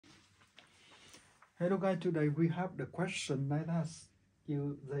Hello guys, today we have the question like us.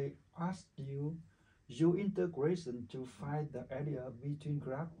 They ask you integration to find the area between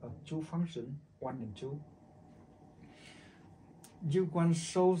graph of two functions 1 and 2. You want to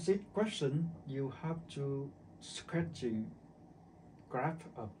solve this question, you have to sketching graph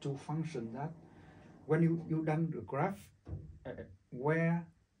of two functions that when you done the graph where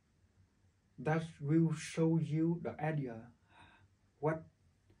that will show you the area, what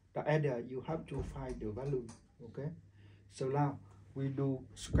the area you have to find the value. Okay, so now we do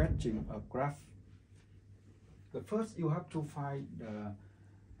sketching a graph. The first you have to find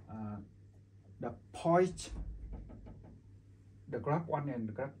the point. The graph 1 and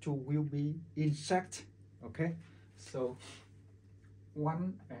the graph 2 will be intersect. Okay, so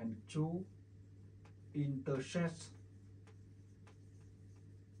 1 and 2 intersect.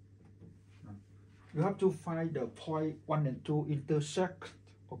 You have to find the point 1 and 2 intersect.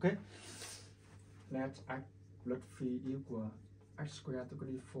 Okay, let x plus 3 equal x squared to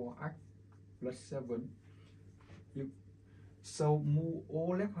the 4x plus 7. So move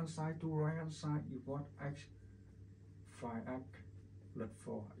all left hand side to right hand side, you got x 5x plus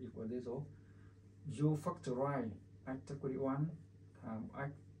 4 equal this. So you factorize x to the 1 times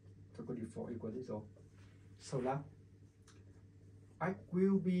x to the 4 equal this. So now x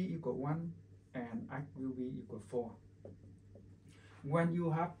will be equal 1 and x will be equal 4. When you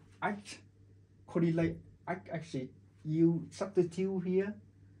have x correlate x axis, you substitute here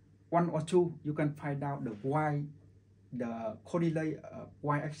 1 or 2, you can find out the y, the correlate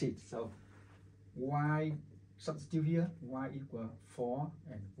y axis. So y substitute here, y equal 4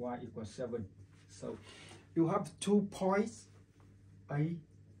 and y equal 7. So you have 2 points A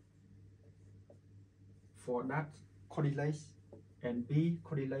for that correlates and B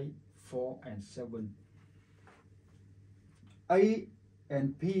correlate 4 and 7. A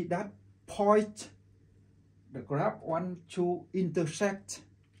and P, that point the graph 1, 2 intersect.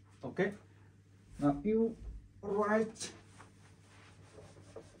 Okay, now you write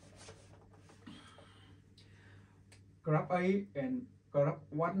graph A and graph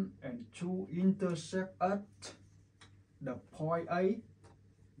 1 and 2 intersect at the point A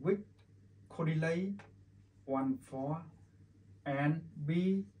with correlate 1, 4 and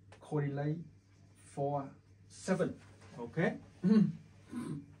B correlate 4, 7. Okay.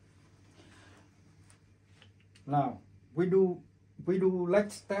 Now we do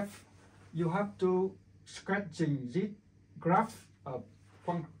next step. You have to sketching this graph of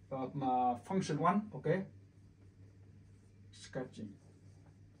function 1. Okay, sketching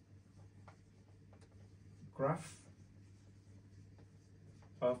graph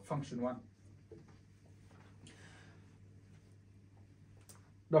of function 1.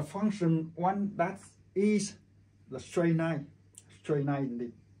 The function 1 that is the straight line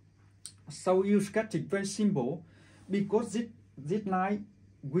indeed. So you sketch it very simple because this line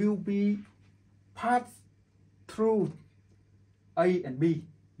will be passed through A and B.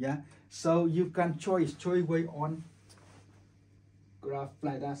 Yeah, so you can choose way on graph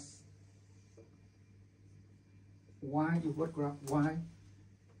like that. Y, you got graph Y,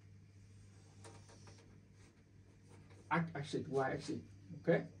 x axis, y axis.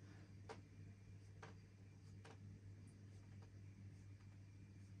 Okay.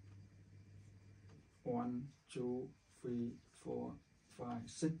 One, 2, 3, 4, 5,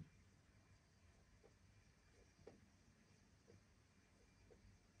 6.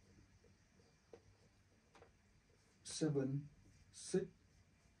 Seven, 6,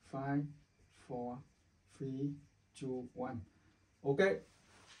 5, 4, 3, 2, 1. Okay.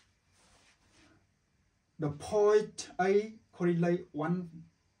 The point A correlate 1,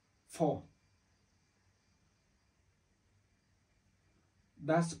 4.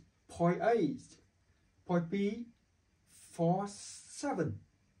 That's point A. Point B 4, 7.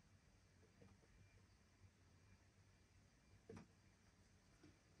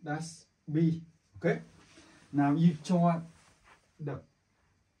 That's B. Okay. Now you draw the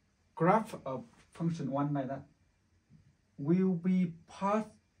graph of function 1 like that. Will be passed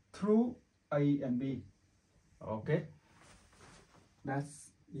through A and B. Okay. That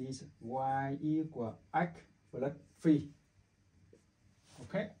is y equal x plus 3.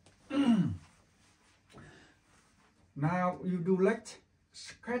 Okay. Now you do like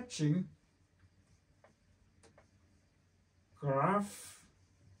sketching graph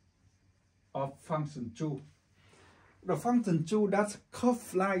of function 2. The function 2, that's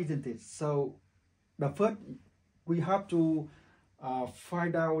curved line, isn't it? So the first we have to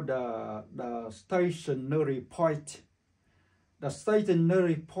find out the stationary point. The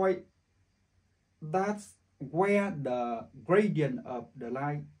stationary point, that's where the gradient of the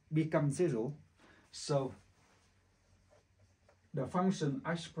line becomes 0. So the function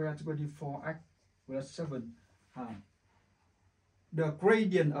x squared equal to 4x plus 7. The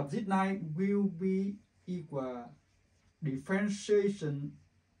gradient of this line will be equal differentiation.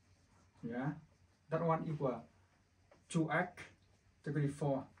 Yeah, that one equal 2x equal to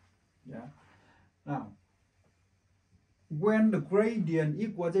 4. Yeah. Now, when the gradient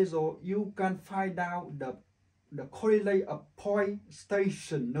equal to 0, you can find out the correlate of point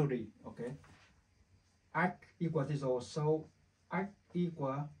stationary. Okay, x equal to 0, so x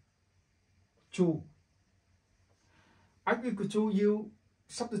equal 2. X equal to, you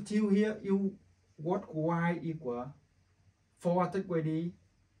substitute here, you what y equal 4 take away the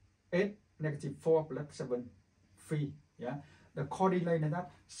 8 negative 4 plus 7 3. Yeah, the coordinate like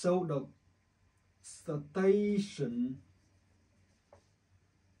that. So the stationary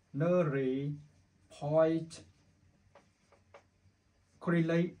point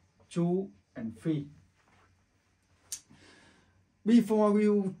correlate 2 and 3. Before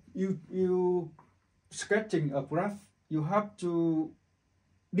you sketching a graph, you have to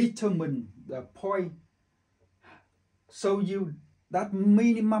determine the point. So you that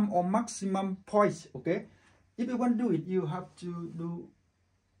minimum or maximum points. Okay, if you want to do it, you have to do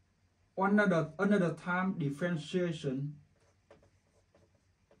another time differentiation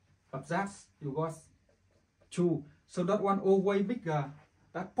of that. You got 2. So that one always bigger.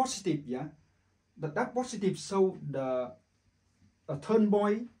 That positive, yeah. That positive. So the turn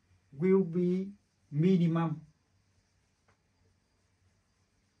point will be minimum.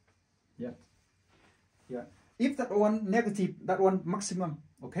 Yeah. Yeah. If that one negative, that one maximum.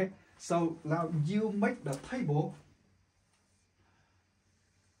 Okay. So now you make the table.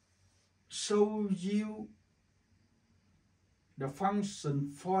 So you the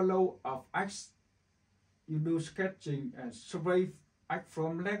function follow of x. You do sketching and survey x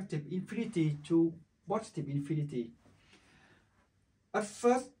from negative infinity to positive infinity. At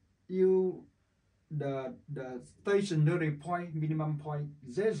first, you the stationary point, minimum point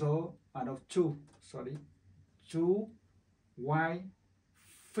 0 out of 2. Sorry, 2 y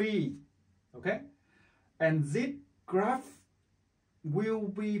 3. Okay, and this graph will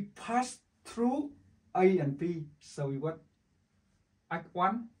be passed through A and B. So we got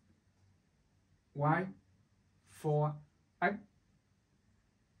x1, y 4, x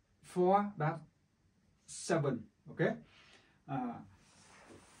 4, that's 7. Okay.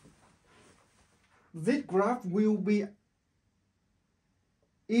 This graph will be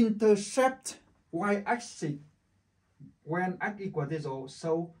intercept y-axis when x equal to 0,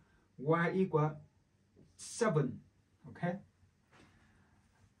 so y equal 7. Okay.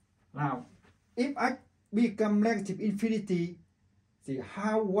 Now, if x become negative infinity, see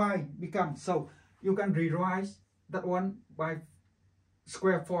how y becomes. So you can rewrite that one by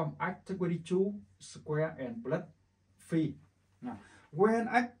square form, x equal to 2 square and plus 3. Now, when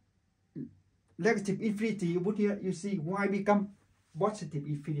x negative infinity, you put here, you see y become positive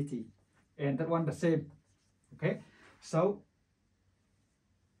infinity, and that one the same. Okay, so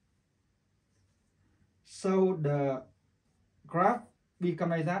the graph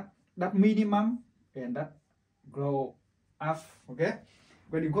become like that. That minimum and that grow up. Okay,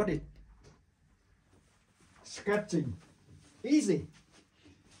 when you got it, sketching easy.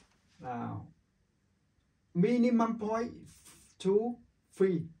 Now minimum point 2,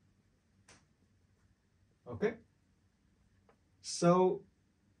 3. Okay, so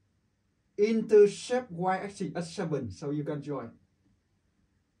intercept y-axis at 7, so you can join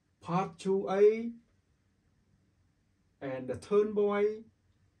part 2a and the turn point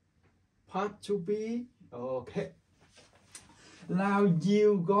part 2b. Okay, now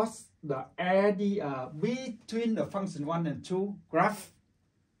you got the area between the function 1 and 2 graph.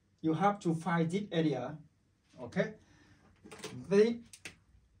 You have to find this area. Okay, the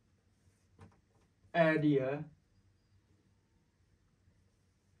area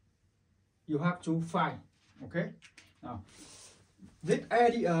you have to find. Okay, now this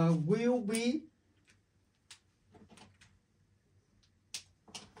area will be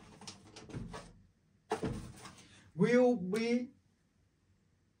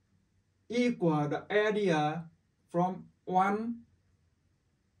equal the area from 1a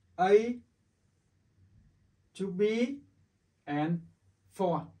to b and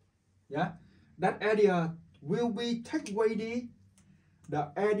 4. Yeah, that area will be take away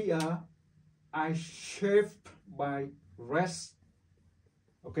the area I shaped by rest.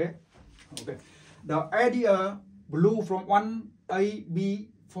 Okay, okay. The area blue from 1a b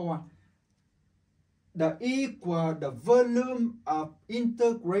 4. The equal the volume of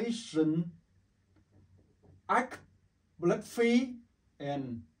integration x plus 3,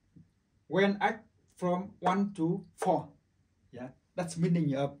 and when x from 1 to 4. Yeah, that's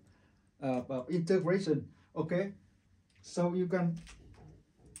meaning of integration. Okay, so you can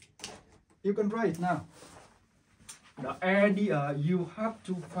write now. The area you have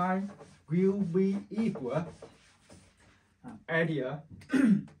to find will be equal area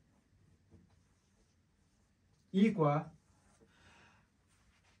equal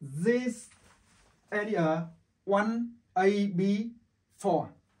this area 1AB 4.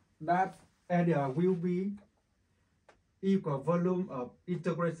 That area will be equal volume of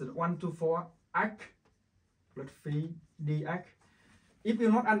integration 1 to 4 x plus phi dx. If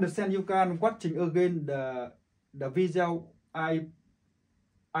you not understand, you can watching again the video I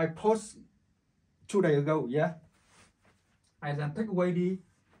post 2 days ago. Yeah, I then take away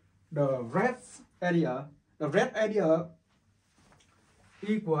the red area. The red area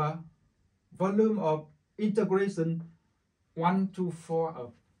equal volume of integration 1 to 4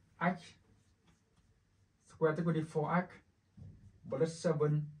 of x square equal to 4x plus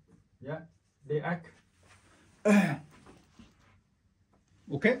 7, yeah, dx.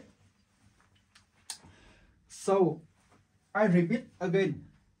 Okay, so I repeat again.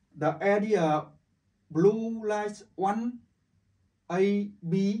 The area blue light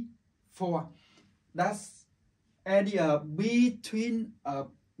 1AB 4. That's area between a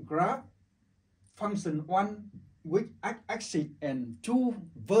graph function 1 with x-axis and 2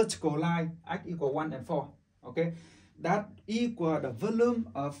 vertical line x equal 1 and 4. Okay, that equal the volume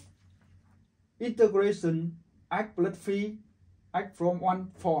of integration x plus phi x from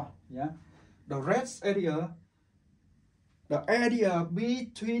 1 4. Yeah, the red area, the area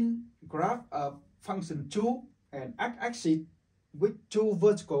between graph of function 2 and x-axis with 2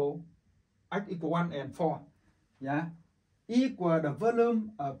 vertical x equal 1 and 4. Yeah, equal the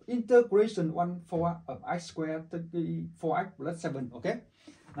volume of integration 1 4 of x squared 4x plus 7. Okay,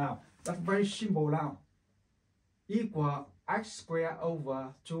 now that's very simple now. Equal x squared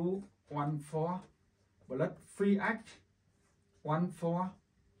over 2 1 4 plus 3x 1 4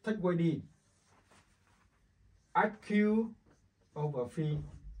 take away d x cubed over 3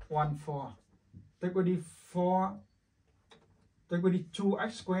 1 4 take away d 4 take away d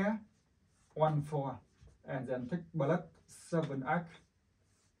 2x squared 1 4 and then take plus 7x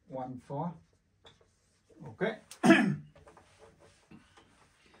 1 4. Okay.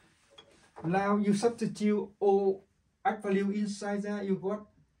 Now you substitute all x value inside there. You got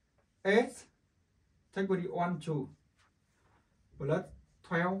 8 take away d 1 2 plus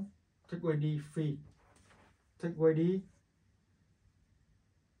 12 take away d 3 take away d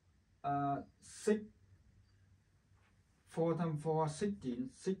 6 4 times 4 16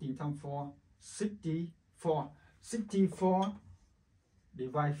 16 times 4 64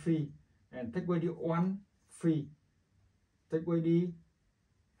 divide 3 and take away the 1 3 take away the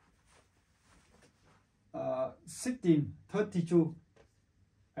 16 32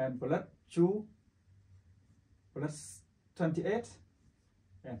 and plus 2 plus 28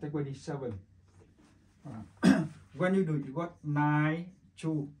 and take away the 7. When you do it, you got 9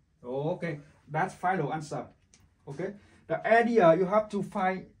 2. Okay, that's final answer. Okay, the area you have to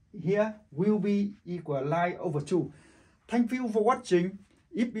find here will be equal line over 2. Thank you for watching.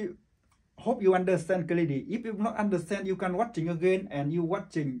 If you hope you understand clearly. If you not understand, you can watching again and you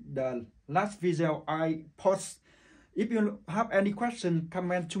watching the last video I post. If you have any question,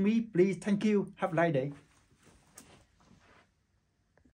 comment to me, please. Thank you. Have a nice day.